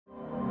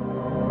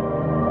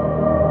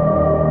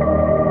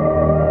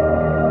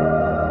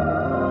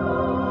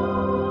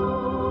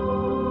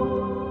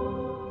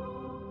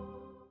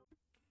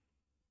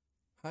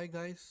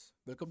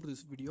welcome to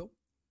this video.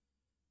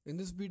 In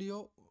this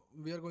video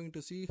we are going to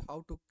see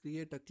how to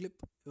create a clip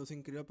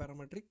using Creo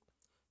parametric.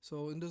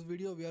 So in this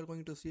video we are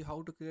going to see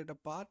how to create a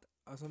part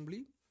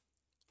assembly,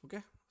 okay,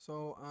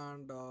 so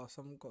and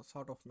some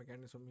sort of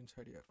mechanism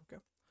inside here.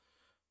 Okay,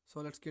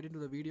 so let's get into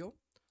the video.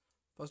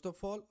 First of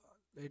all,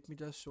 let me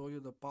just show you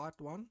the part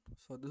 1.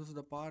 So this is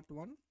the part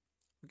 1.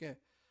 Okay,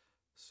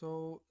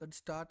 so let's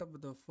start up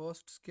with the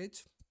first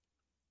sketch.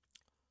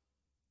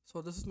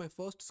 So this is my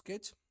first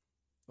sketch.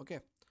 Okay,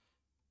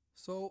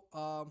 so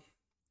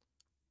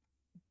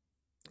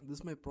this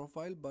is my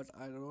profile, but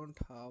I don't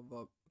have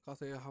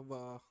because I have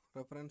a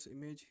reference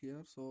image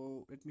here.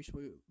 So let me show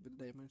you with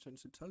the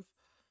dimensions itself.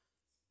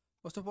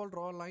 First of all,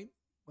 draw a line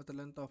with a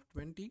length of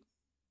 20.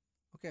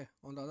 Okay,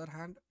 on the other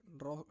hand,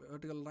 draw a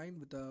vertical line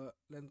with a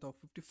length of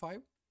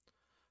 55.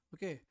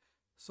 Okay,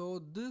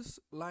 so this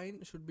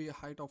line should be a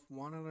height of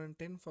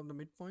 110 from the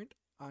midpoint,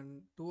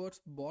 and towards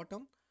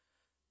bottom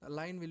the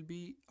line will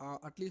be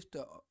at least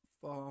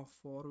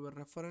for your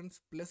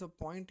reference, place a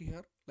point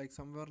here like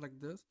somewhere like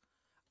this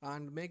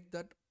and make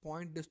that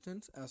point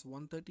distance as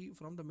 130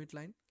 from the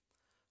midline.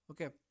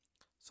 Okay,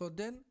 so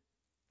then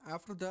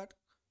after that,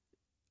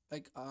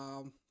 like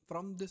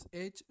from this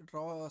edge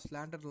draw a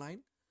slanted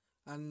line,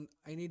 and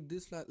I need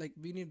this, like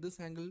we need this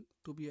angle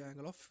to be an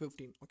angle of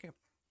 15. Okay,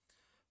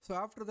 so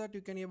after that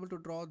you can able to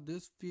draw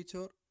this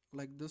feature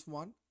like this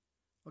one.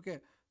 Okay,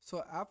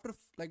 so after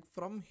like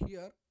from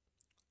here,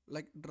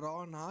 like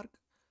draw an arc.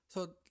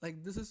 So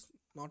like this is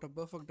not a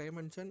perfect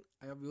dimension,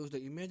 I have used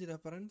the image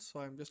reference, so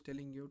I'm just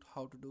telling you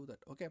how to do that.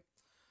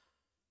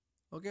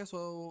 Okay,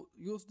 so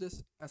use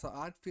this as an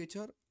arc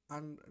feature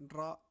and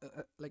draw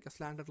like a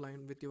slanted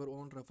line with your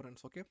own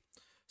reference. Okay,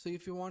 so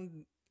if you want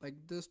like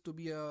this to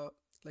be a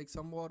like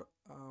some more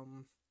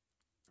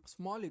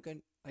small, you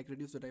can like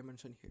reduce the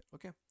dimension here.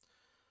 Okay,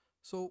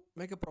 so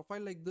make a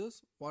profile like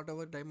this,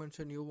 whatever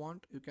dimension you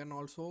want. You can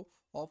also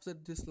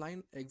offset this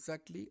line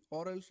exactly,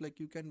 or else like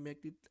you can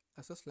make it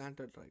as a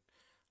slanted, right,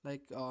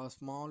 like a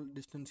small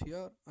distance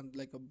here and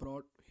like a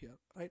broad here,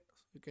 right?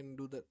 So you can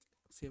do that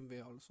same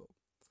way also.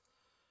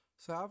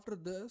 So after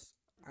this,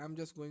 I'm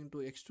just going to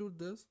extrude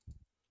this.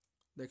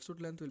 The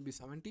extrude length will be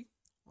 70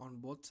 on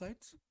both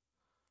sides.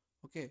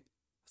 Okay,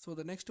 so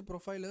the next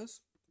profile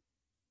is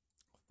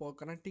for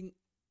connecting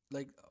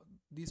like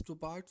these two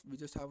parts. We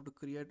just have to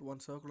create one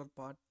circular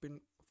part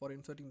pin for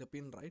inserting the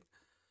pin, right?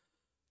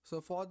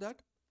 So for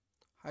that,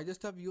 I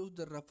just have used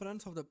the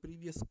reference of the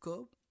previous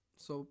curve.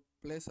 So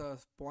place a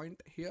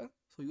point here.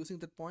 So using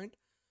that point,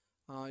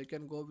 you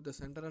can go with the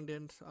center and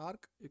end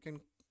arc. You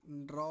can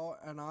draw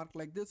an arc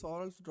like this,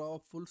 or else draw a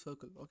full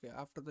circle. Okay,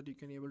 after that you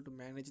can able to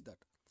manage that.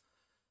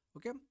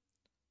 Okay,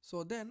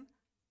 so then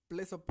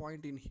place a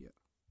point in here.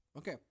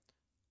 Okay,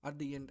 at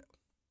the end,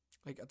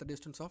 like at the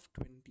distance of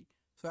 20.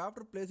 So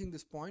after placing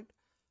this point,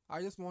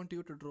 I just want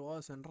you to draw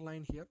a center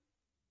line here.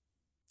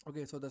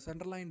 Okay, so the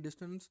center line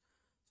distance,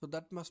 so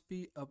that must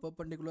be a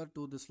perpendicular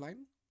to this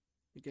line.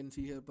 You can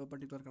see here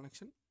perpendicular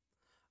connection,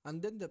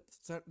 and then the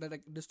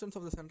distance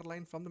of the center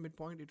line from the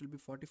midpoint, it will be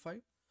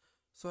 45.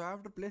 So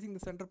after placing the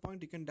center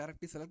point, you can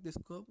directly select this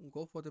curve,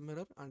 go for the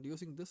mirror, and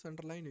using this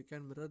center line you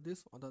can mirror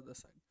this on the other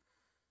side.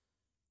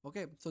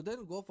 Okay, so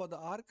then go for the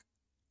arc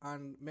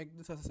and make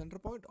this as a center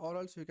point, or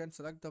else you can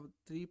select the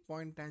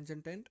 3-point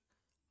tangent end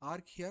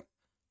arc here.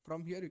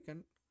 From here you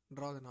can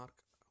draw an arc,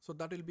 so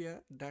that will be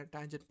a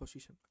tangent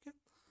position. Okay,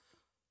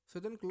 so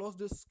then close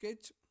this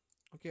sketch.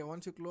 Okay,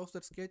 once you close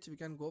that sketch, we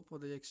can go for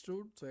the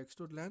extrude. So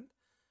extrude length,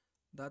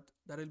 that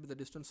will be the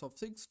distance of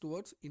 6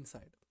 towards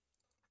inside.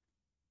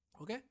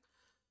 Okay,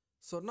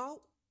 so now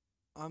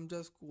I'm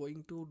just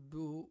going to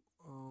do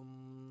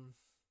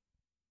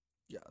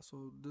yeah,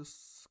 so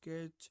this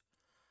sketch,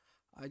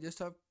 I just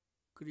have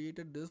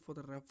created this for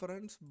the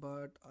reference,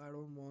 but I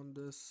don't want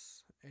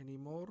this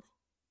anymore.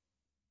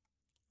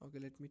 Okay,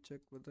 let me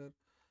check whether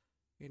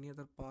any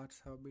other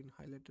parts have been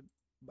highlighted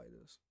by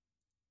this.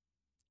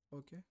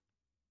 Okay,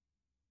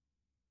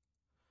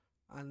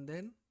 and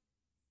then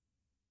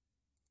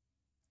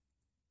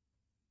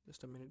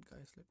just a minute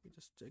guys, let me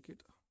just check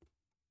it.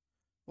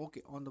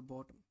 Okay, on the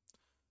bottom,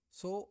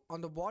 so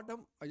on the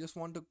bottom I just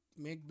want to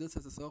make this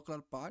as a circular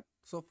part.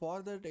 So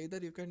for that, either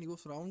you can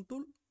use round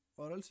tool,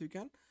 or else you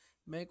can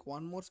make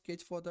one more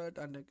sketch for that,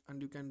 and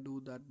you can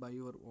do that by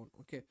your own.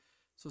 Okay,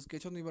 so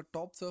sketch on your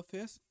top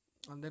surface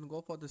and then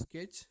go for the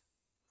sketch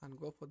and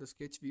go for the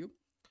sketch view.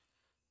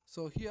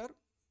 So here,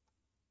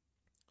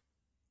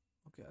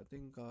 okay, I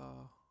think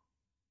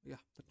yeah,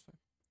 that's fine.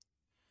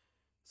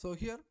 So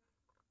here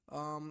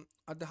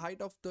at the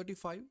height of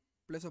 35,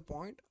 place a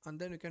point, and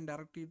then you can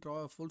directly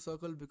draw a full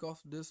circle,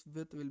 because this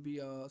width will be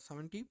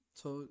 70.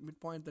 So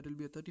midpoint, that will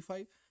be a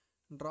 35.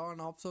 Draw an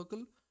half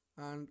circle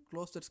and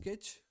close that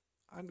sketch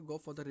and go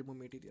for the remove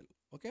material.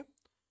 Okay,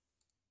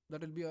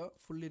 that will be a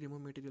fully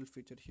remove material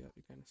feature here,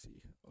 you can see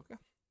here. Okay,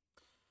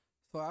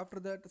 so after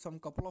that, some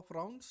couple of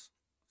rounds.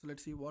 So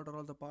let's see what are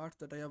all the parts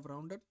that I have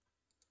rounded.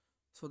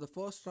 So the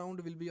first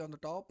round will be on the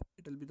top,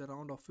 it will be the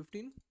round of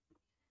 15.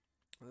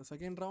 The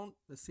second round,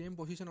 the same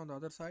position on the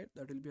other side,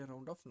 that will be a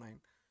round of 9.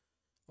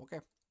 Okay,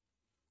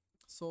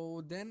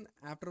 So then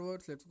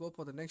afterwards, let's go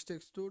for the next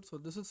extrude. So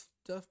this is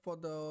just for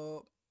the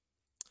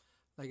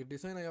like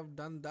design. I have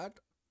done that.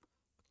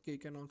 Okay, you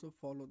can also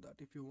follow that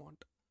if you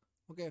want.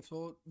 Okay,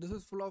 so this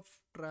is full of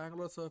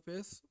triangular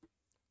surface,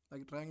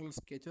 like triangular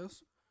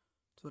sketches.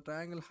 So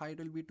triangle height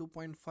will be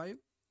 2.5.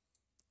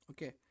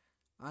 Okay,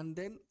 and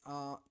then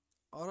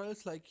or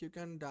else like you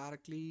can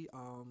directly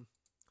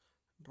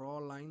draw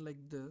a line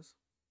like this.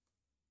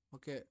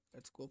 Okay,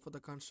 let's go for the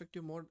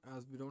constructive mode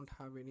as we don't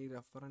have any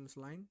reference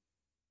line.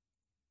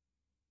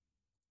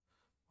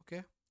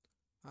 Okay,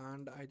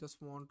 and I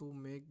just want to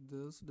make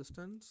this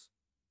distance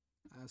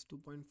as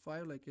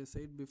 2.5 like I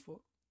said before.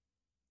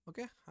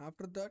 Okay,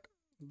 after that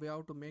we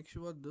have to make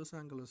sure this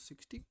angle is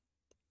 60.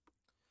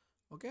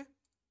 Okay,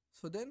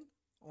 so then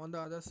on the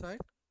other side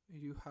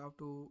you have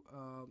to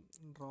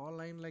draw a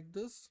line like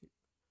this.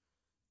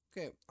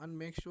 Okay, and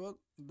make sure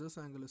this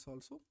angle is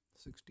also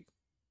 60.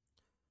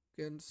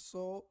 Okay, and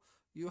so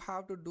you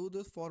have to do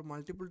this for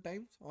multiple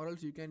times, or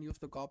else you can use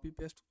the copy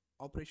paste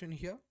operation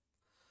here.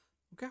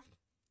 Okay,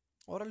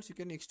 or else you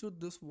can extrude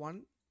this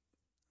one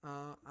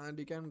and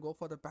you can go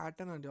for the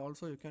pattern, and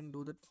also you can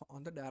do that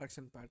on the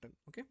direction pattern.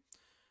 Okay,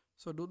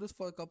 so do this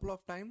for a couple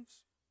of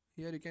times.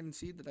 Here you can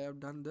see that I have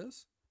done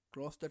this.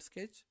 Close that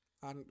sketch,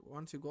 and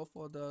once you go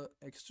for the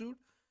extrude,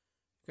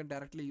 you can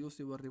directly use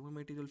your remove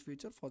material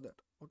feature for that.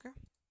 Okay,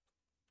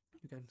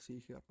 you can see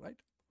here,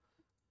 right?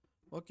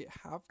 Okay,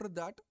 after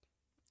that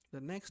the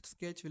next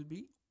sketch will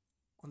be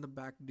on the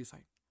back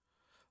design.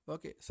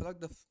 Okay, select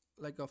the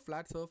like a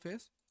flat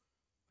surface.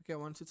 Okay,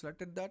 once you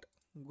selected that,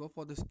 go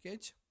for the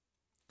sketch.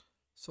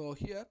 So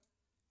here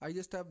I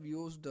just have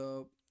used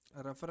a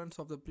reference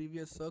of the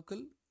previous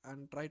circle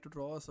and try to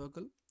draw a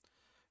circle.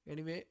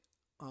 Anyway,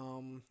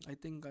 I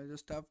think I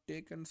just have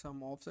taken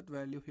some offset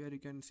value. Here you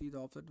can see the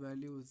offset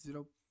value is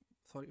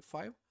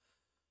 5.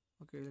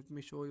 Okay, let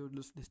me show you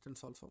this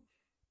distance also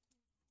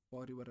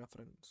for your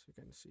reference. You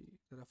can see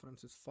the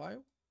reference is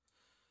 5.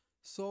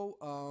 So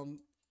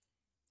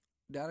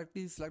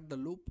directly select the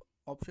loop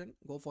option,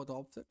 go for the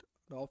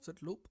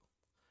offset loop,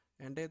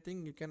 and I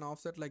think you can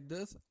offset like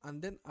this,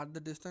 and then at the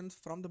distance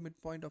from the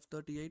midpoint of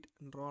 38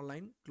 draw a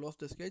line, close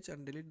the sketch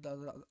and delete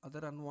the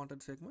other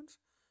unwanted segments,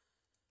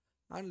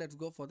 and let's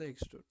go for the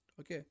extrude.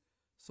 Okay,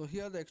 so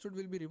here the extrude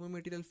will be remove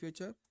material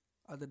feature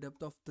at the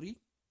depth of 3.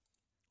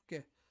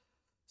 Okay,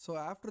 so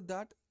after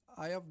that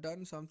I have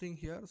done something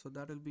here, so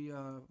that will be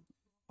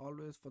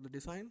always for the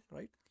design,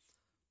 right?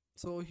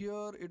 So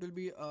here it will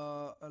be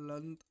a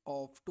length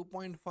of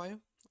 2.5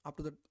 up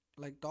to the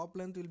like top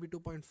length will be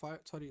 2.5,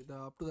 sorry, the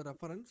up to the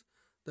reference,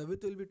 the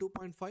width will be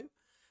 2.5,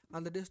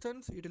 and the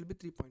distance it will be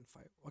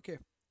 3.5. okay,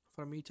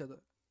 from each other.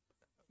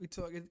 It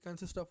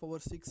consists of over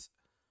 6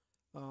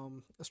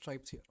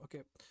 stripes here.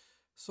 Okay,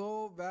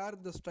 so where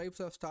the stripes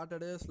have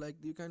started is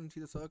like you can see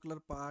the circular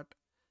part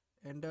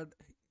ended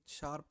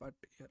sharp at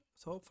here.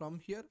 So from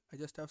here I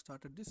just have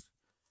started this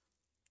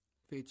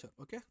feature.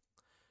 Okay,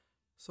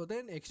 so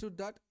then extrude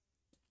that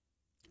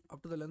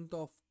up to the length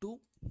of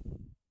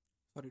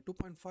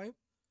 2.5.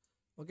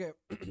 okay,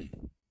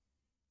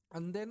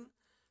 and then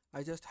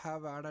I just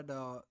have added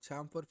a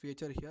chamfer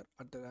feature here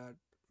at the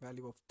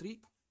value of 3.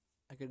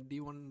 I get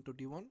D1 to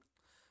D1,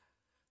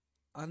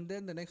 and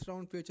then the next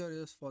round feature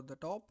is for the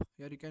top.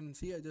 Here you can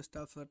see I just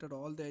have selected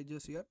all the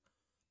edges here.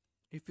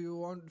 If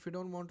you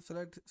don't want to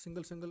select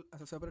single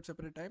as a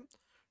separate time,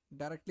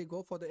 directly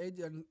go for the edge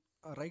and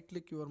right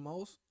click your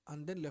mouse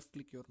and then left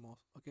click your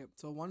mouse. Okay,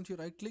 so once you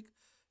right click,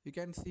 you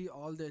can see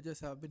all the edges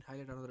have been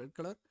highlighted on the red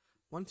color.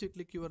 Once you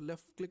click your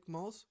left click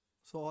mouse,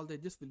 so all the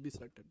edges will be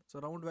selected. So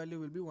round value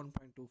will be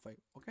 1.25.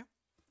 okay,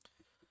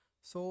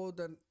 so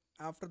then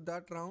after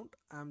that round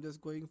I'm just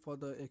going for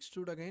the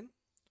extrude again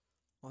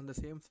on the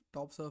same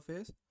top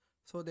surface.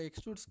 So the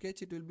extrude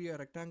sketch, it will be a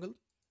rectangle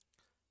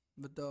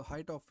with the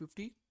height of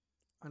 50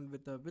 and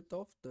with the width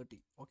of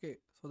 30. okay,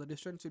 so the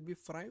distance will be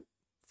 5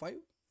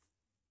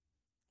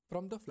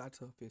 from the flat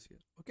surface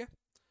here. Okay,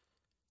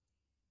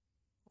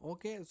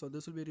 okay, so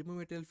this will be remove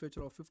material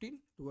feature of 15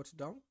 towards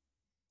down,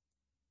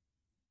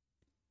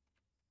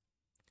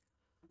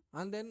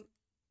 and then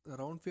the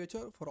round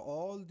feature for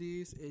all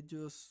these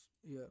edges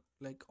here,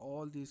 like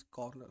all these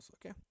corners.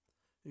 Okay,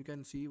 you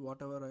can see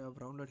whatever I have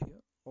rounded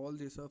here, all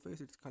the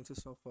surface, it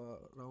consists of a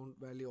round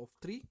value of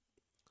 3.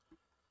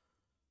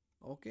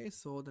 okay,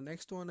 so the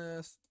next round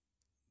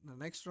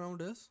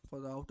is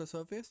for the outer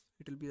surface,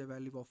 it will be a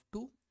value of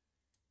 2.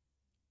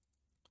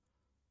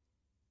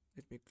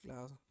 let me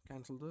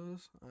cancel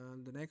this,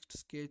 and the next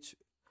sketch,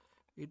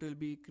 it will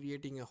be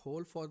creating a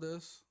hole for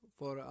this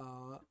for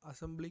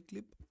assembly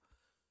clip.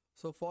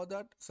 So for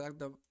that,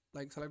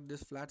 select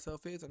this flat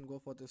surface and go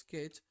for the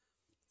sketch.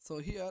 So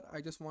here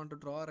I just want to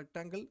draw a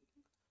rectangle.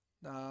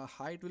 The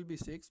height will be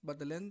 6, but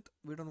the length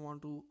we don't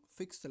want to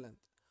fix the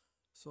length,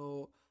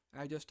 so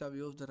I just have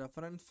used the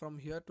reference from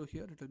here to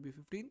here, it will be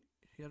 15,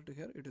 here to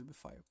here it will be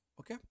 5.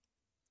 okay,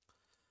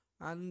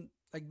 and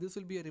like this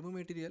will be a remove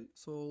material,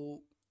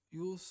 so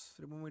use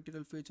remove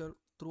material feature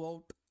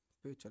throughout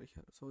feature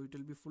here, so it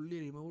will be fully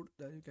removed.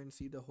 There you can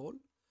see the hole.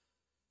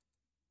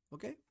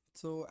 okay,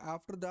 so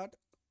after that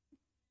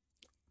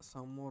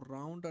some more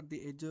round at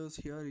the edges.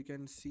 Here you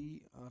can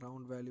see a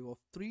round value of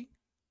 3,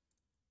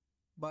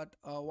 but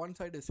one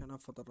side is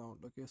enough for the round.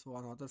 Okay, so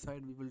on the other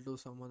side we will do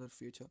some other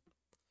feature.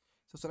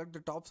 So select the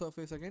top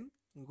surface again,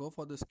 go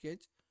for the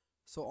sketch.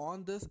 So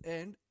on this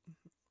end,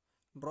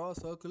 draw a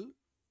circle,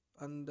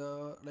 and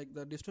like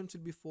the distance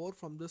will be 4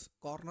 from this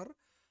corner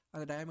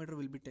and the diameter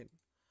will be 10.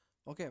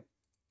 Okay,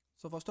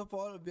 so first of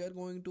all we are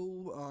going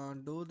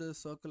to do this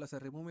circle as a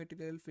remove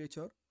material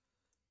feature.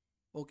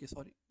 Okay,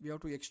 sorry, we have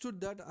to extrude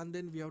that and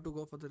then we have to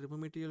go for the remove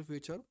material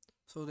feature.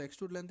 So the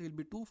extrude length will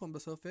be 2 from the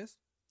surface.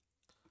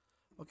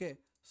 Okay,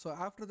 so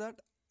after that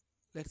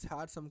let's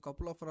add some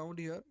couple of round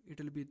here,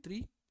 it will be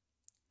 3,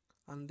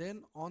 and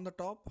then on the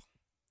top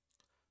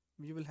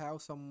we will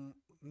have some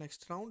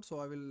next round,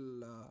 so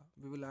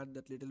we will add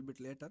that little bit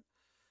later.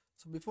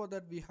 So before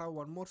that we have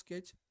one more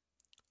sketch.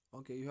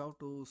 Okay, you have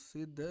to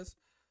see this.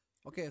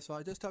 Okay, so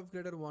I just have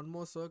created one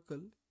more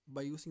circle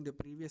by using the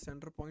previous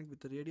center point with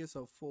the radius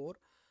of 4,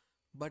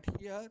 but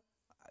here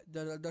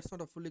that's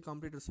not a fully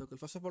completed circle.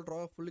 First of all,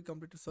 draw a fully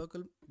completed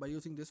circle by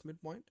using this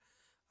midpoint,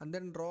 and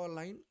then draw a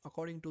line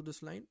according to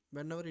this line.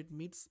 Whenever it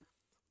meets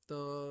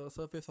the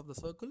surface of the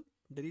circle,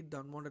 delete the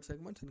unwanted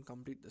segments and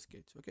complete the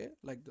sketch. Okay,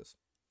 like this.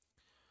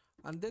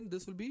 And then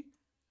this will be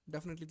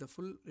definitely the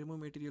full remove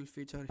material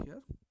feature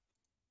here.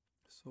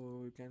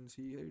 So you can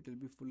see here it will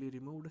be fully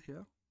removed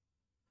here.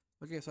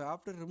 Okay, so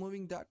after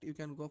removing that you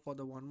can go for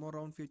the one more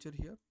round feature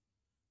here.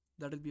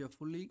 That will be a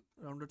fully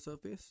rounded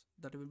surface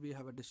that will be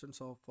have a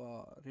distance of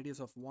radius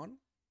of 1.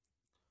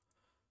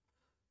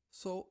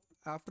 So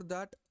after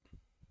that,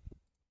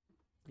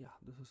 yeah,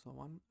 this is the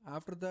one.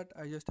 After that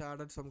I just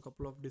added some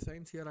couple of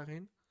designs here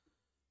again.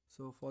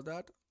 So for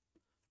that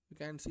you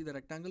can see the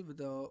rectangle with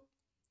the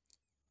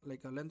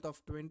like a length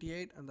of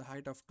 28 and the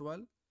height of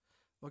 12.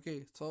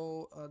 Okay,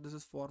 so this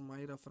is for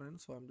my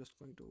reference, so I'm just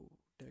going to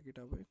take it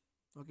away.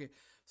 Okay,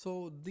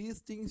 so these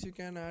things you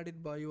can add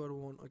it by your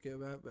own. Okay,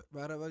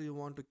 wherever you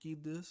want to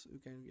keep this, you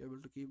can be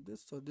able to keep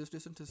this. So this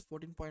distance is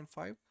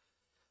 14.5.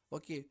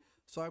 okay,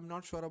 so I'm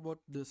not sure about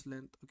this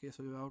length. Okay,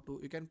 so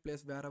you can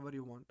place wherever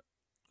you want.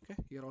 Okay,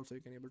 here also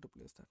you can able to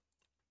place that.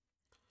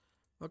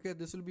 Okay,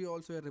 this will be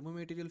also a remove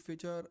material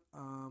feature.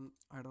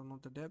 I don't know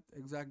the depth,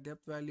 exact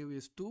depth value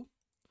is 2,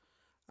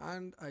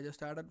 and I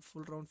just added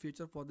full round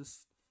feature for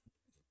this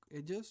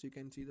edges. You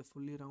can see the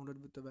fully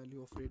rounded with the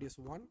value of radius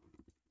 1.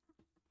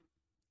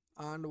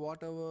 And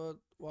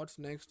what's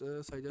next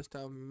is I just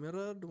have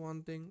mirrored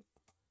one thing.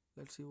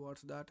 Let's see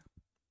what's that.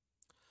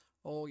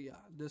 Oh yeah,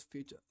 this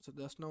feature. So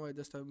just now I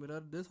just have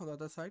mirrored this on the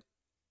other side.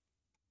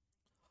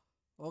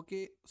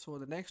 Okay, so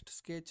the next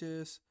sketch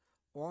is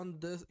on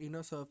this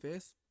inner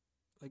surface.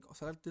 Like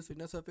select this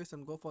inner surface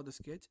and go for the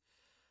sketch.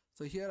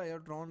 So here I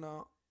have drawn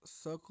a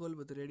circle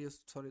with the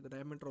the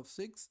diameter of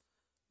 6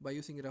 by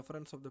using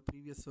reference of the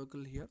previous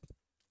circle here,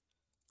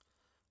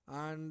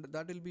 and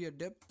that will be a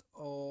depth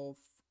of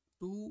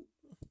 2,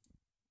 I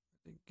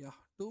think, yeah,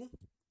 2,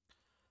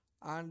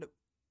 and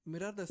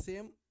mirror the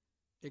same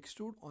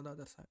extrude on the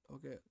other side.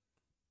 Okay,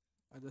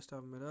 I just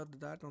have mirrored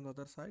that on the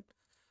other side.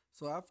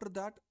 So after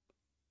that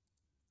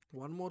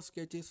one more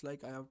sketch is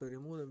like I have to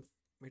remove the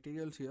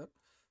materials here.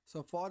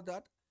 So for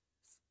that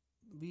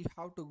we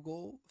have to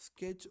go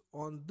sketch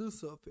on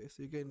this surface.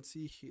 You can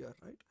see here,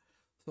 right?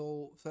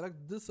 So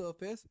select this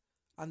surface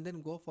and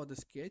then go for the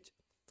sketch.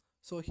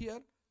 So here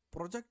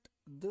project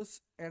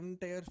this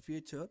entire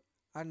feature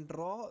and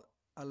draw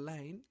a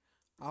line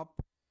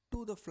up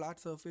to the flat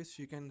surface.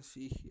 You can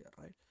see here,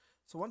 right?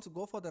 So once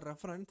go for the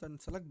reference and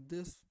select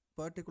this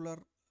particular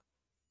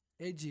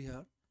edge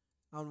here,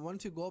 and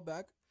once you go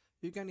back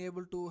you can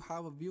able to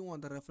have a view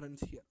on the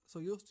reference here. So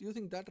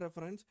using that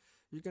reference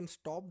you can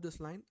stop this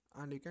line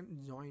and you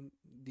can join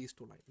these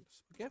two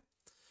lines. Okay,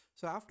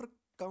 so after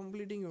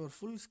completing your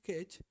full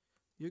sketch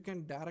you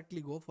can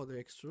directly go for the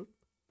extrude.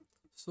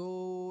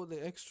 So the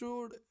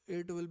extrude,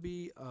 it will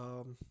be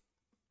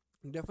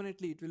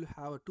definitely it will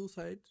have two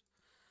sides.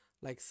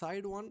 Like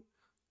side one,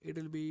 it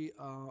will be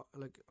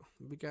like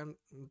we can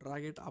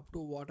drag it up to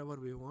whatever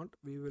we want.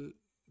 We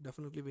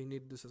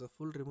need this as a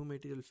full remove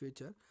material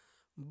feature.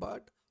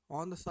 But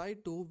on the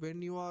side too,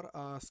 when you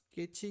are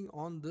sketching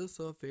on this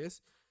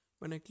surface,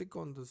 when I click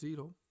on the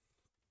 0,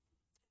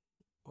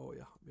 oh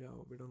yeah,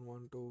 we don't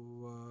want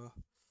to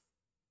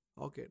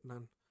okay,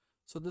 none.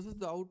 So this is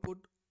the output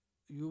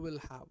you will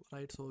have,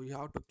 right? So you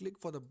have to click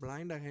for the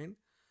blind again.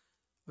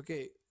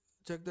 Okay,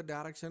 check the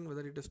direction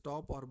whether it is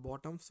top or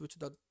bottom, switch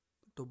that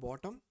to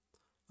bottom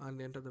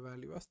and enter the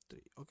value as 3.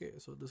 Okay,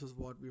 so this is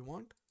what we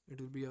want. It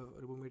will be a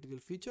remove material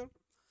feature.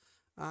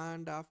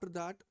 And after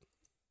that,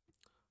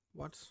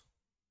 what's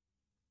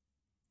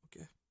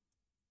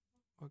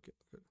okay,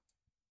 good.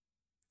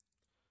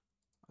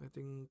 I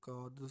think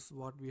this is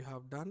what we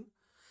have done.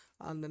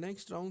 And the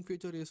next round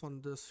feature is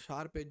on this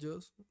sharp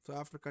edges. So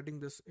after cutting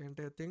this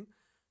entire thing,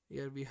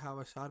 here we have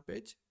a sharp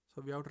edge,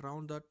 so we have to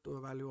round that to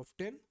a value of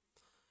 10.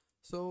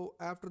 So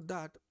after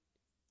that,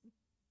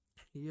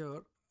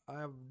 here I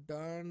have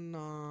done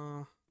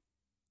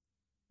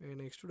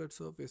an extruded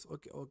surface.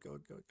 Okay.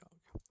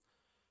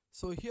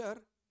 So here,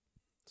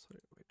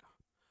 sorry, wait.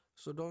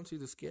 So don't see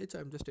the sketch,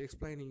 I'm just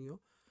explaining you.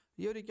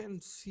 Here you can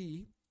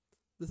see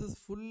this is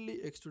fully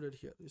extruded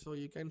here. So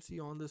you can see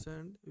on this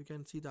end, you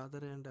can see the other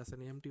end as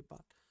an empty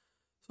part.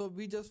 So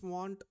we just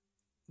want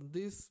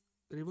this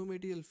remove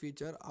material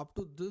feature up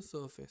to this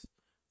surface.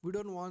 We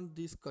don't want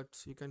these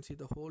cuts. You can see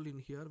the hole in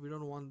here. We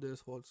don't want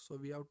this holes. So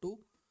we have to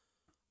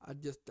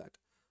adjust that.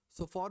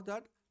 So for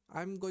that,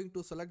 I'm going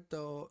to select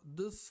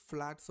this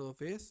flat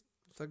surface.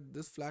 Select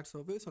this flat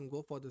surface and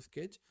go for the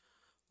sketch.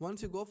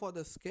 Once you go for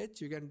the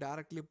sketch, you can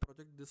directly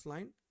project this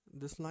line,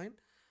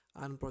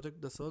 and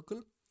project the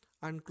circle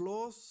and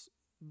close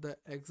the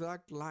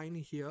exact line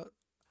here.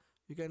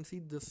 You can see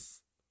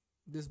this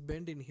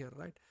bend in here,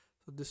 right?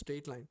 So this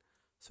straight line.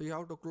 So you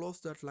have to close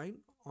that line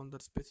on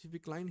that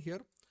specific line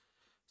here.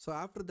 So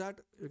after that,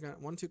 you can,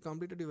 once you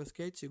completed your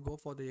sketch, you go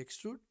for the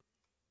extrude.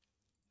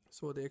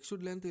 So the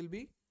extrude length will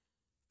be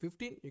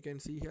 15. You can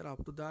see here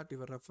up to that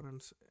your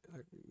reference.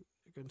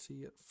 You can see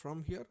here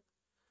from here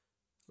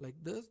like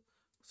this.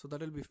 So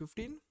that will be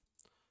 15.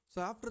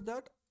 So after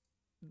that,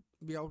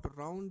 we have to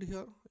round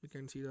here. You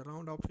can see the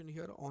round option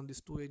here on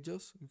these two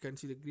edges. You can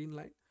see the green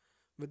line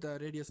with the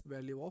radius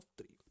value of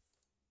 3.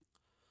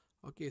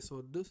 Okay,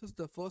 so this is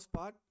the first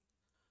part.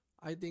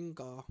 I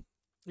think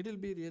it will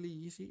be really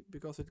easy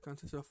because it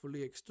consists of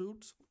fully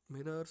extrudes,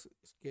 mirrors,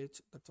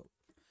 sketch. That's all.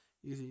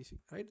 Easy,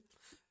 right?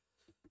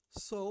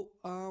 So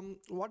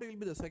what will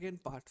be the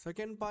second part?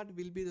 Second part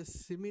will be the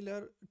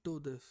similar to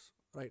this,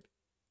 right?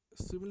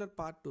 Similar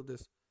part to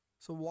this.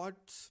 So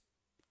what's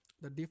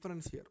the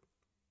difference here?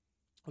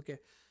 Okay,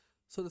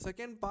 so the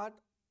second part,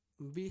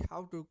 we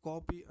have to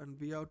copy and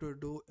we have to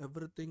do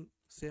everything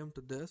same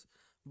to this,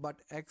 but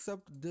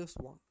except this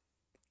one.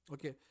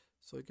 Okay,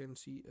 so you can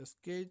see a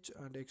sketch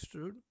and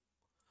extrude.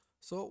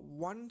 So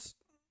once,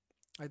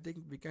 I think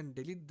we can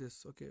delete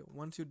this. Okay,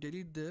 once you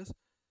delete this,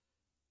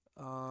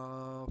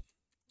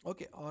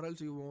 okay, or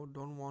else you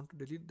don't want to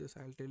delete this,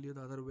 I'll tell you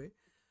the other way.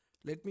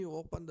 Let me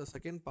open the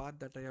second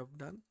part that I have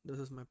done. This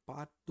is my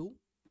part 2.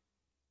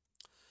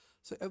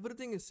 So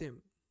everything is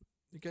same.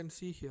 You can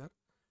see here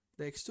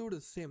the extrude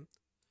is same.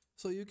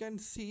 So you can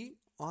see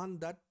on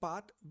that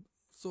part.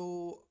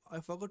 So I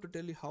forgot to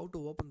tell you how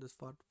to open this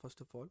part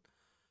first of all.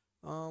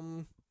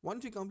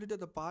 Once you completed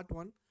the part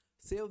 1,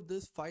 save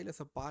this file as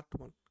a part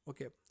 1.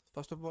 Okay,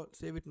 first of all,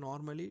 save it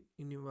normally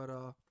in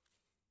your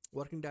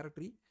working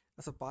directory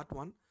as a part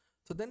 1.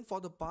 So then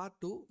for the part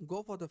 2,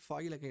 go for the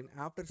file again.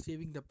 After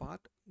saving the part,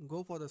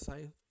 go for the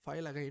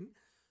file again,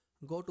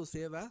 go to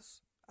save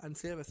as and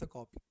save as a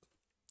copy.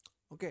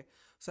 Okay,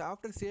 so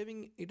after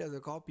saving it as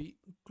a copy,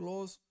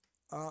 close,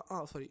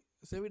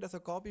 save it as a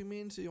copy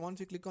means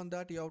once you click on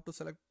that, you have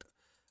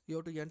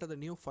to enter the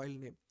new file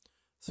name.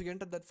 So you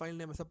enter that file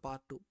name as a part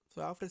 2.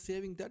 So after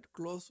saving that,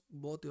 close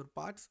both your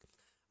parts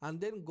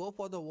and then go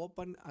for the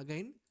open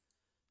again.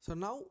 So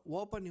now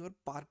open your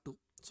part 2.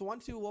 So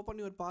once you open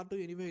your part 2,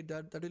 anyway,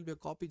 that will be a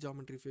copy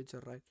geometry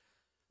feature,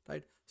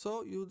 right?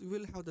 So you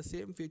will have the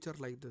same feature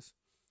like this.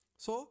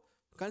 So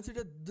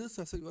consider this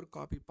as your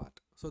copy part.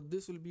 So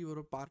this will be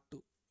your part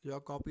 2. You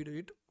have copied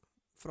it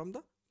from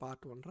the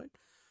part 1, right?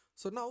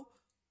 So now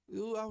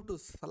you have to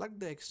select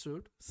the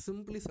extrude,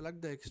 simply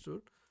select the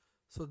extrude.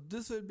 So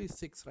this will be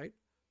 6, right?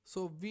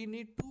 So we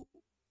need to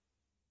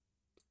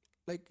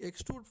like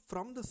extrude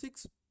from the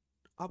 6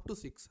 up to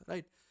 6,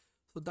 right?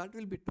 So that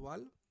will be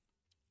 12.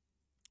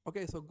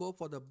 Okay, so go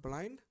for the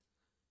blind.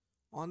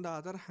 On the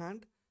other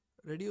hand,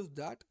 reduce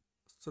that.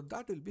 So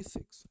that will be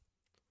 6.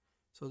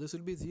 So this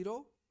will be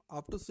 0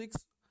 up to 6.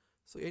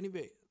 So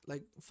anyway,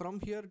 like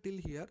from here till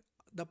here,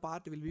 the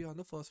part will be on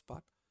the first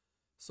part.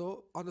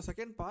 So on the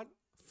second part,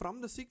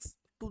 from the 6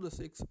 to the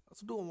 6,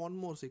 so do one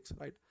more 6,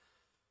 right?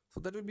 So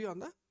that will be on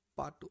the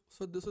part 2.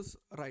 So this is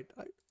right?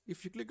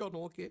 If you click on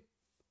OK,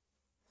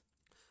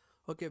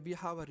 okay, we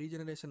have a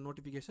regeneration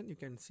notification. You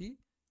can see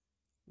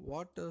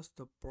what is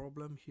the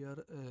problem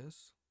here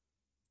is,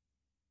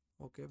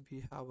 okay,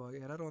 we have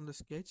an error on the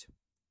sketch.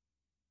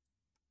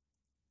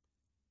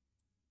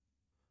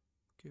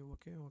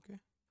 Okay.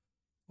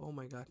 Oh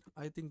my god,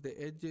 I think the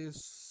edge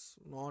is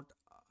not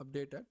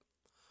updated.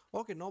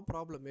 Okay, no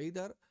problem.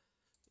 Either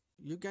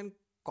you can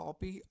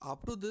copy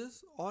up to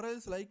this or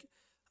else like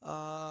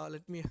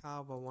let me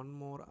have one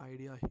more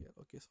idea here.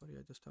 Okay, sorry,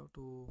 I just have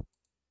to,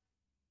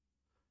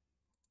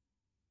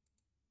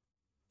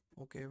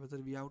 okay, whether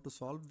we have to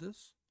solve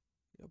this.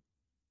 Yep.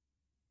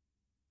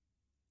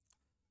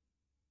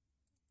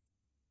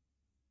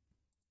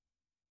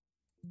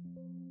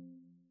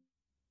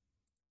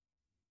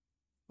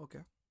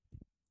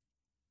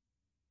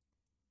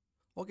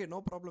 Okay,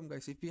 no problem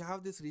guys. If you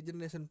have this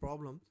regeneration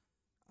problem,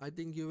 I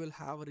think you will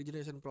have a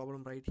regeneration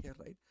problem right here,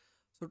 right?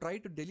 So try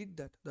to delete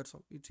that. That's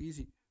all. It's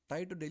easy.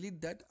 Try to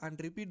delete that and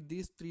repeat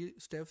these 3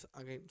 steps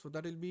again. So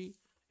that will be,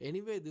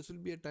 anyway, this will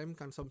be a time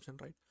consumption,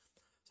 right?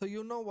 So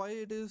you know why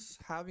it is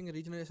having a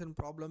regeneration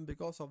problem,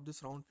 because of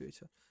this round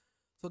feature.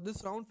 So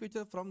this round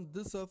feature from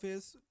this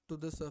surface to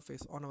this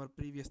surface on our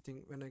previous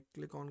thing, when I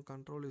click on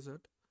Control Z,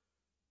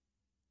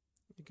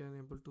 you can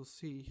able to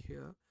see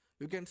here.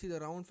 You can see the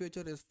round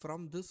feature is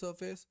from this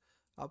surface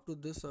up to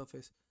this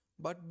surface.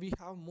 but we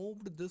have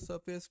moved this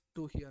surface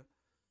to here.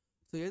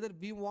 So either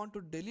we want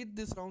to delete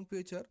this round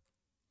feature.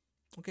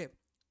 Okay,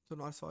 so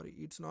no, sorry,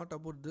 it's not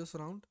about this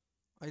round.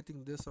 I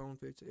think this round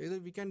feature, either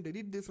we can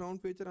delete this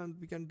round feature and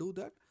we can do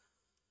that.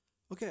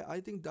 Okay,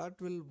 I think that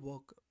will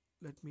work.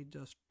 Let me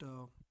just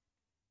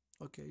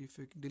okay, if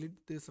you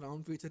delete this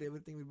round feature,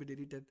 everything will be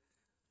deleted.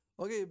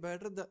 Okay,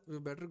 we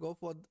better go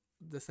for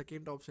the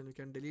second option. We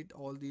can delete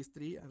all these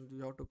three and we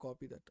have to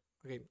copy that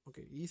again.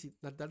 Okay, easy.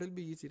 That will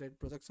be easy, right?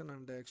 Projection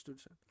and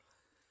extrusion.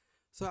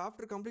 So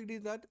after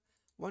completing that,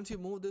 once you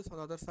move this on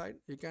the other side,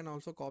 you can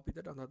also copy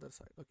that on the other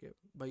side. Okay,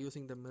 by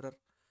using the mirror.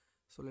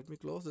 So let me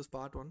close this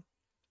part 1.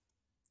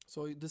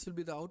 So this will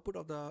be the output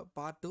of the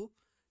part 2.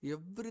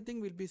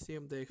 Everything will be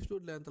same. The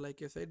extrude length, like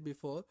I said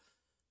before,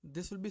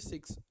 this will be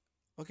 6.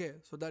 Okay,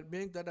 so that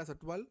make that as a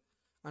 12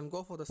 and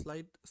go for the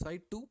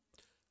side 2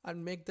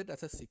 and make that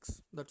as a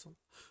 6. That's all.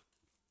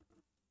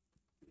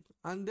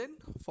 And then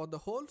for the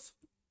holes,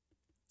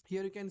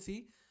 here you can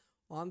see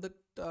on that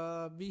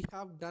we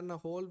have done a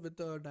hole with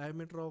a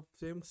diameter of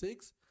same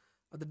 6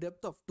 at the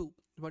depth of 2,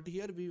 but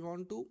here we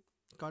want to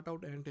cut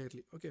out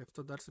entirely. Okay,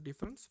 so that's the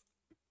difference.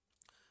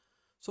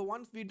 So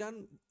once we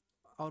done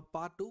our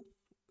part 2,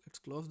 let's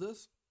close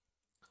this.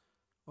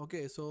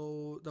 Okay,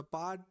 so the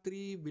part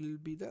 3 will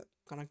be the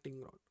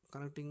connecting rod,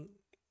 connecting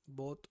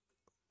both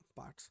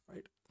parts,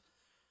 right?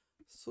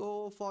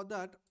 So for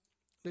that,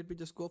 let me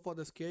just go for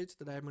the sketch.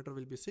 The diameter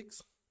will be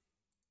 6.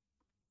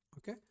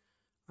 Okay,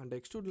 and the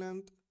extrude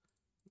length,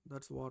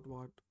 that's what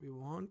we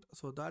want,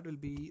 so that will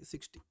be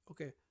 60.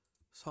 Okay,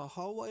 so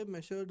how I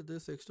measured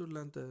this extrude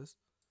length is,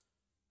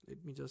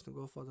 let me just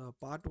go for the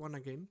part 1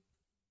 again.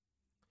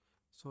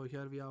 So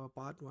here we have a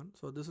part 1,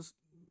 so this is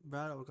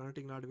where our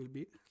connecting rod will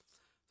be.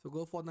 So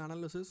go for the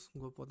analysis,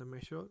 go for the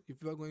measure.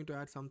 If you are going to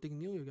add something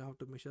new, you have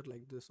to measure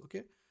like this.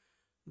 Okay,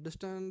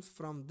 distance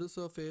from this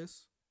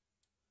surface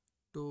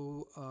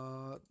to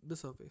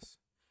this surface,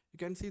 you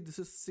can see this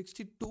is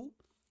 62,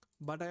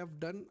 but I have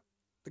done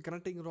the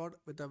connecting rod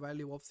with a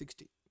value of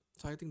 60.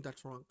 So I think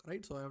that's wrong,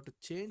 right? So I have to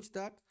change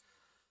that.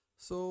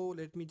 So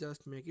let me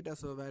just make it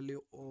as a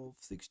value of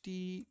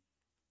 62.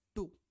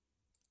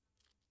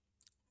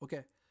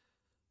 Okay,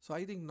 so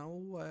I think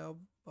now I have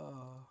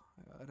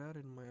error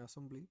in my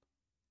assembly.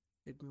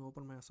 Let me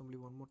open my assembly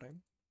one more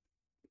time.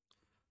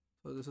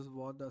 So this is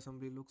what the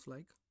assembly looks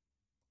like.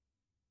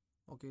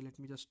 Okay, let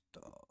me just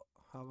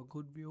have a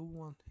good view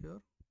on here.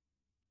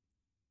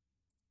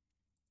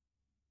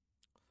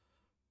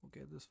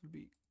 Okay, this will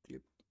be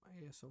clip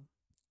ISM.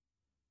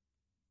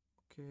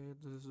 Okay,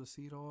 this is the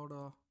C rod.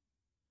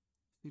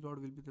 C rod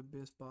will be the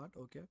base part.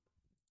 Okay,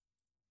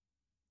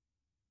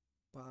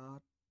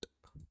 part.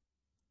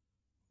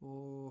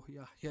 Oh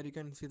yeah, here you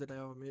can see that I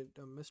have made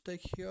a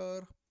mistake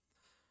here.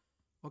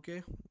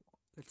 Okay,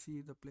 let's see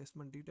the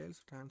placement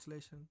details,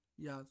 translation.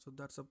 Yeah, so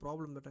that's a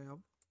problem that I have.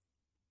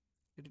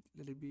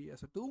 Let it be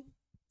as a 2.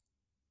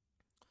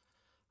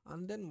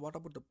 And then what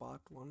about the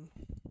part 1?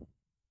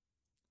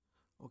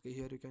 Okay,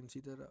 here you can see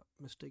the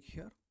mistake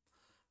here.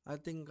 I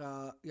think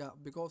yeah,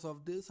 because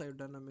of this I've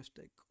done a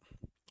mistake.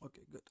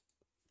 Okay, good.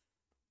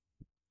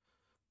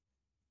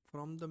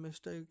 From the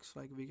mistakes,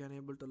 like, we can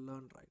able to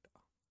learn, right?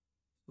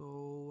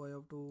 So I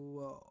have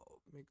to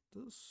make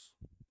this.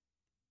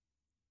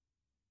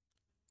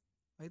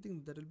 I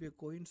think there will be a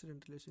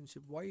coincident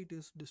relationship. Why it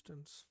is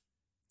distance?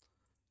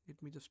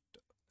 Let me just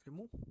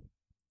remove.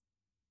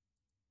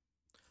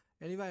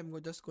 Anyway,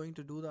 I'm just going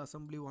to do the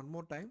assembly one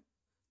more time,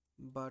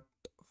 but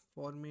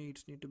for me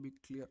it's need to be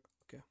clear.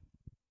 Okay,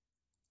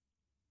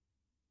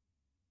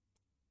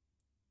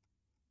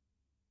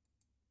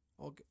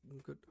 okay,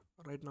 good.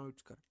 Right now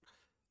it's correct.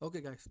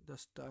 Okay guys,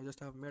 I just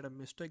have made a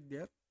mistake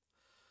there.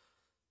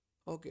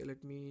 Okay,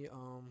 let me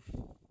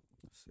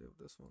save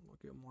this one.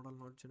 Okay, model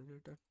not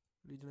generated,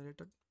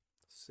 regenerated,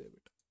 save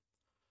it.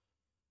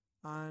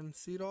 And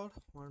C rod,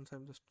 once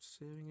I'm just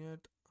saving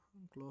it,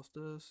 close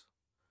this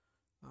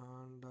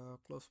and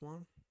close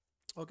one.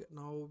 Okay,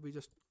 now we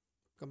just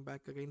come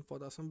back again for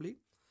the assembly.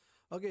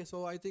 Okay,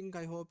 so I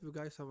hope you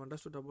guys have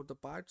understood about the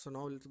part. So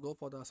now let's go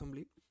for the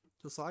assembly.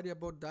 So sorry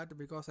about that,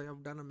 because I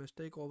have done a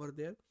mistake over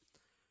there.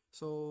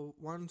 So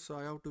once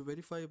I have to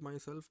verify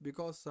myself,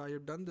 because I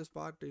have done this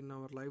part in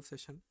our live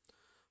session,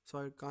 so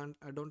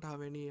I don't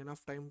have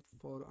enough time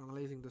for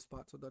analyzing this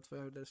part, so that's why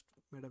I just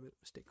made a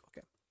mistake.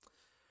 Okay,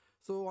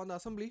 so on the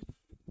assembly,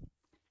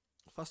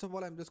 first of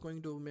all, I'm just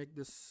going to make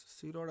this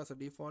C rod as a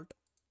default.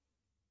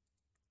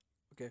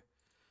 Okay,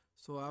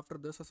 so after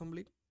this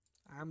assembly,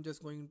 I'm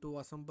just going to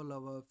assemble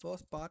our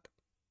first part.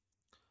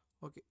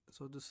 Okay,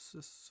 so this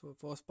is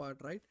first part,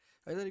 right?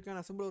 Either you can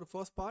assemble our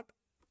first part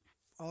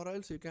or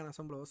else you can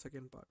assemble our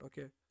second part.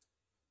 Okay,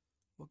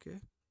 okay,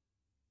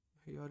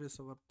 here is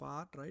our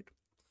part, right?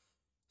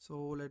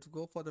 So let's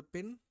go for the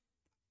pin,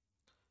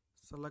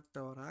 select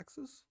our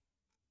axis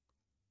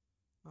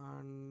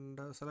and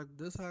select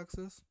this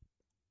axis.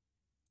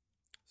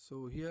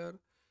 So here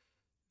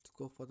let's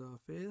go for the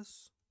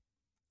face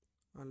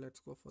and let's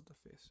go for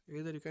the face.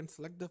 Either you can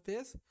select the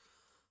face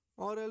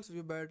or else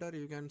you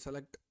can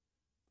select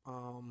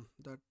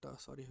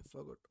sorry, I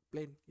forgot,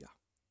 plane. Yeah,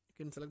 you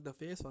can select the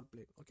face or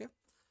plane. Okay,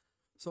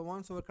 so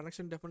once our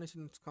connection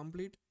definition is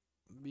complete,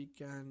 we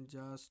can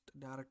just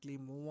directly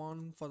move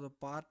on for the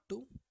part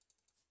 2.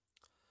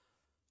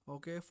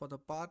 Okay, for the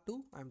part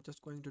 2 I'm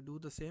just going to do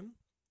the same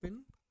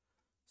pin,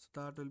 so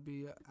that will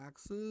be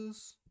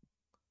axis,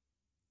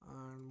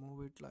 and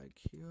move it like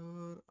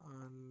here,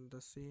 and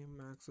the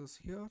same axis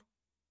here.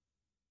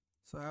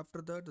 So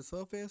after that, the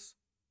surface.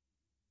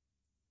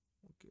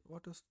 Okay,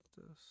 what is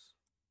this?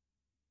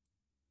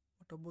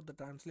 What about the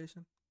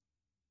translation?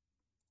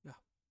 Yeah,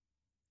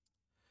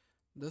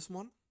 this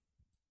one.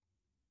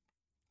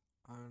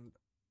 And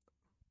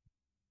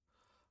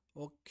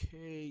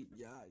okay,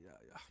 yeah,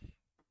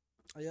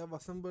 I have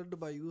assembled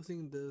by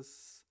using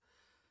this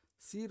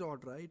C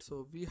rod, right?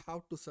 So we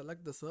have to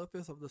select the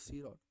surface of the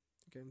C rod.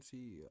 You can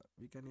see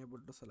we can able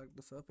to select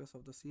the surface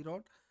of the C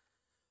rod.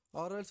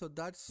 Alright, so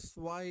that's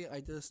why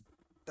I just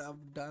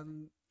have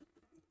done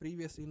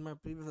in my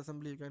previous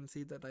assembly. You can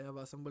see that I have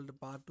assembled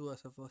part 2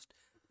 as a first.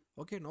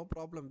 Okay, no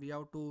problem. We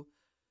have to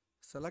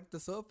select the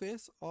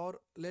surface, or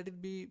let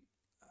it be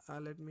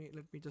let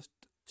me just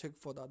check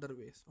for the other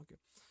ways. Okay,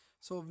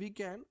 so we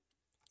can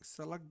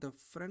select the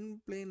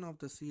front plane of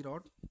the C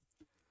rod,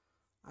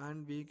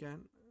 and we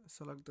can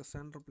select the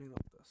center plane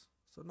of this.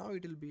 So now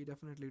it will be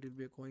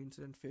a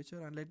coincident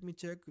feature, and let me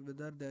check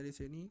whether there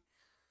is any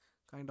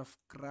kind of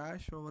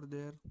crash over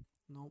there.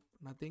 Nope,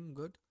 nothing.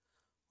 Good.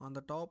 On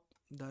the top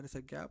there is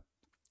a gap.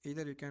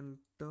 Either you can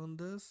turn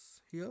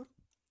this here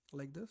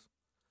like this.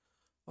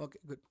 Okay,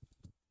 good.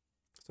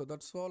 So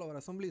that's all, our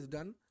assembly is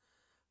done.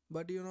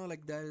 But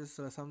like there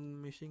is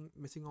some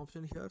missing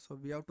option here, so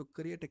we have to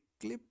create a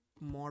clip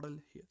model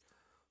here.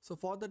 So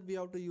for that we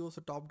have to use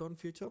a top down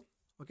feature.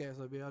 Okay,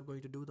 so we are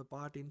going to do the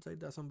part inside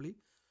the assembly.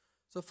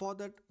 So for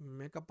that,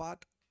 make a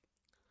part,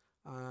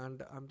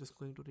 and I'm just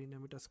going to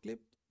rename it as clip.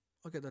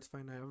 Okay, that's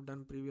fine, I have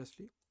done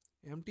previously.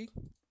 Empty.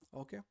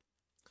 Okay,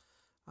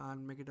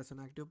 and make it as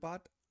an active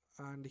part.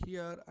 And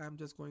here I'm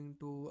just going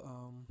to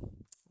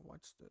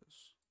what's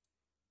this?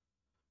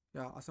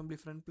 Yeah, assembly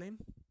front plane.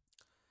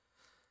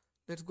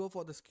 Let's go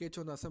for the sketch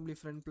on the assembly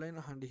front plane,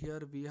 and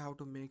here we have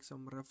to make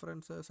some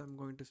references. I'm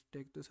going to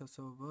take this as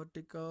a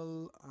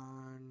vertical,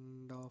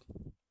 and what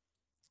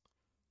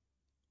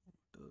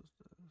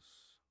is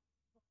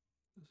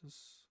this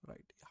is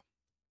right, yeah.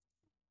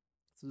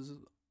 So this is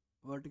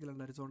vertical and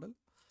horizontal.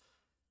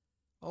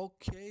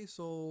 Okay,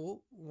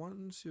 so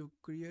once you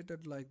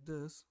created like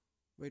this,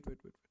 wait,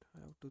 I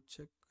have to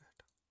check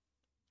it.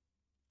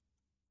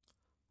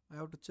 I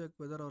have to check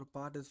whether our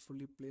part is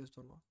fully placed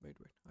or not. Wait,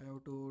 I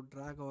have to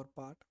drag our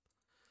part.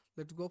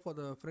 Let's go for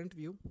the front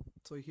view.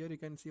 So here you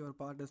can see our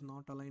part is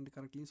not aligned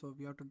correctly, so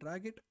we have to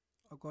drag it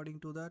according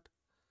to that.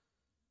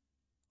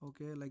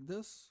 Okay, like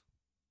this.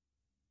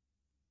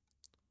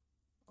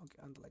 Okay,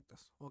 and like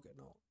this. Okay,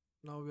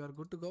 now we are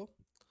good to go.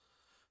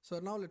 So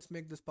now let's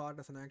make this part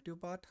as an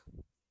active part,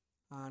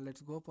 and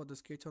let's go for the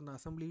sketch on the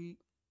assembly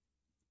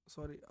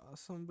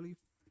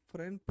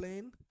front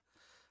plane.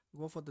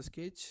 Go for the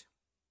sketch,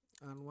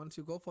 and once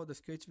you go for the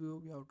sketch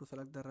view, you have to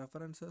select the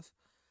references.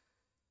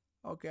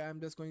 Okay, I'm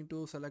just going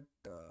to select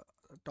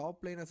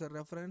top plane as a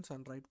reference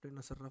and right plane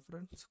as a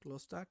reference.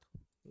 Close that.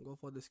 Go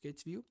for the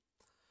sketch view.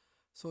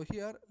 So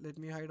here let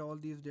me hide all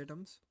these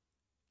datums.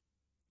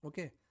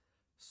 Okay,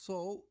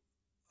 so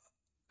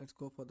let's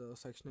go for the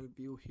sectional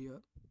view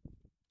here.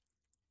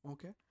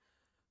 Okay,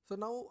 so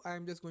now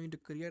I'm just going to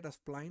create a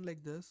spline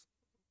like this,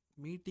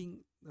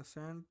 meeting the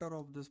center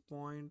of this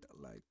point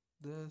like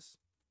this,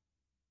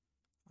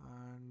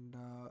 and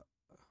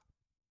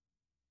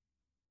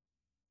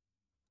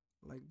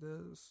like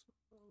this,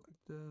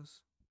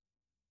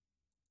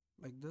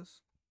 like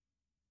this.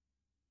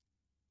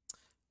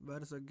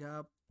 Where is a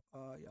gap?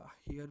 Yeah,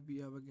 here we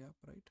have a gap,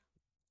 right?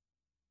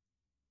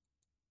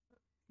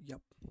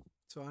 Yep.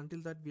 So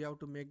until that we have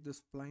to make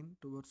this spline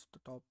towards the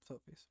top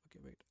surface. Okay,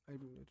 wait, I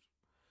need,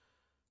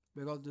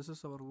 because this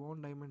is our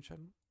own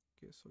dimension.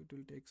 Okay, so it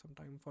will take some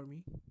time for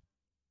me.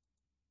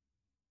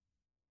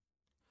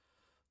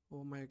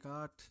 Oh my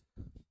god,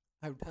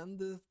 I've done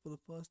this for the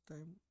first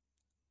time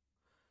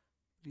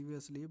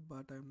previously,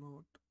 but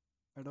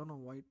I don't know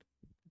why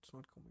it's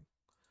not coming.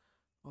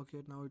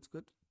 Okay, now it's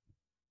good.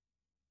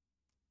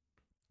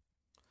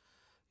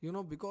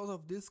 Because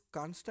of this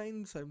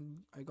constraints,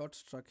 I got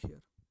stuck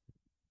here.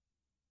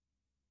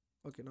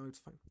 Okay, now it's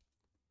fine.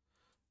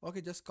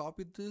 Okay, just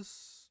copy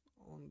this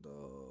on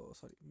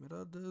the,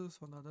 mirror this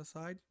on the other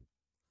side,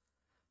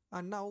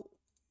 and now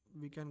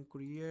we can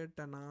create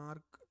an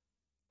arc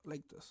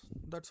like this.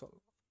 That's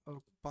all,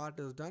 our part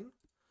is done.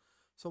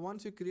 So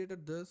once you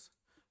created this,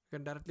 you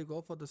can directly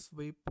go for the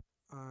sweep,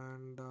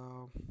 and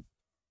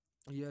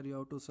here you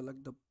have to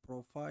select the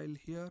profile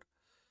here.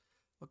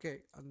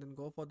 Okay, and then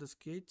go for the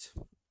sketch.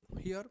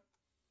 Here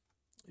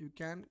you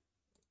can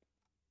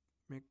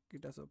make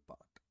it as a part.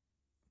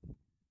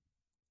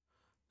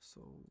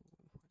 So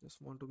I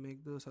just want to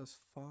make this as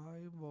 5,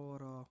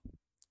 or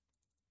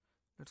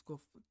let's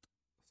go with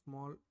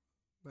small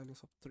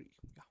values of 3.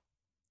 Yeah,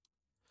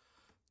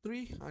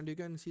 3, and you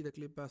can see the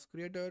clip as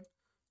created.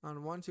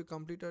 And once you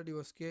completed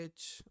your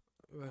sketch,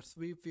 your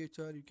sweep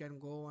feature, you can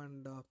go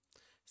and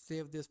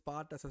save this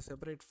part as a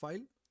separate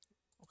file,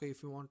 okay,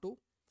 if you want to.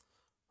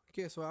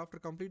 Okay, so after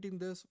completing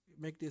this,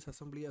 make this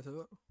assembly as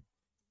a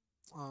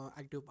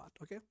active part.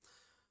 Okay,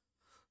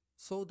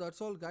 so that's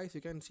all guys.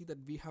 You can see that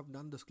we have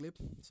done this clip.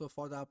 So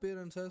for the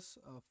appearances,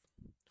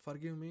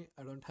 forgive me,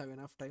 I don't have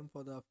enough time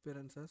for the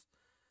appearances.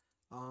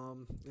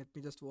 Let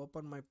me just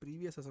open my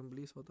previous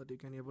assembly so that you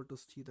can able to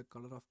see the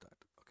color of that.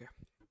 Okay,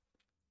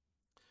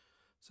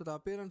 so the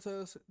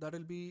appearances, that will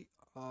be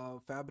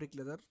fabric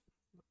leather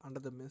under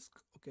the mask.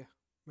 Okay,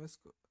 mask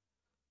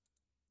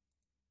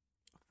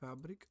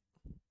fabric,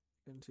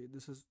 you can see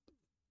this is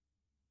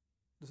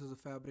a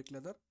fabric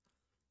leather.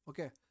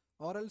 Okay,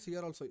 or else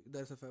here also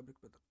there's a fabric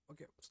leather.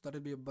 Okay, so that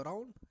will be a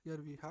brown. Here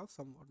we have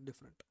somewhat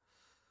different.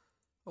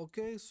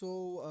 Okay,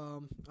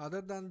 so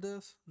other than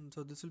this,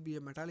 so this will be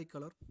a metallic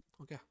color.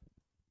 Okay,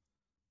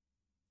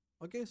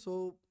 okay,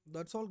 so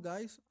that's all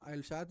guys.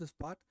 I'll share this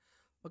part.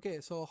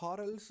 Okay, so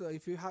or else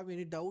if you have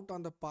any doubt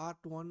on the part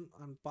 1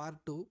 and part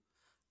 2,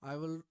 I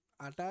will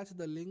attach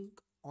the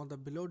link on the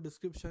below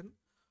description.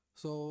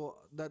 So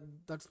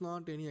that's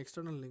not any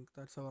external link,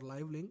 that's our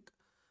live link.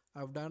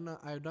 I've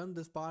done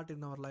this part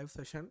in our live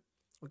session.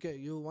 Okay,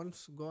 you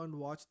once go and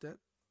watch that.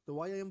 So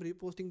why I am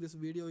reposting this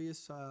video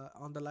is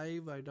on the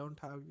live I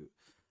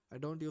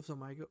don't use a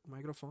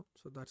microphone,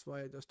 so that's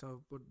why I just have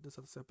put this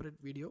as a separate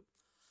video.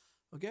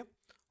 Okay,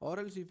 or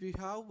else if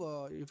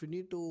you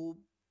need to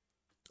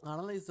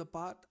analyze the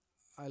part,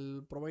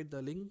 I'll provide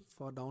the link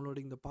for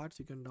downloading the parts.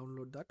 You can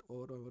download that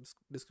or our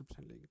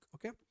description link.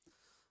 Okay,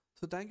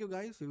 so thank you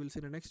guys. We will see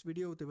in the next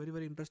video with a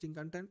very interesting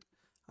content.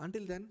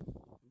 Until then,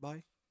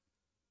 bye.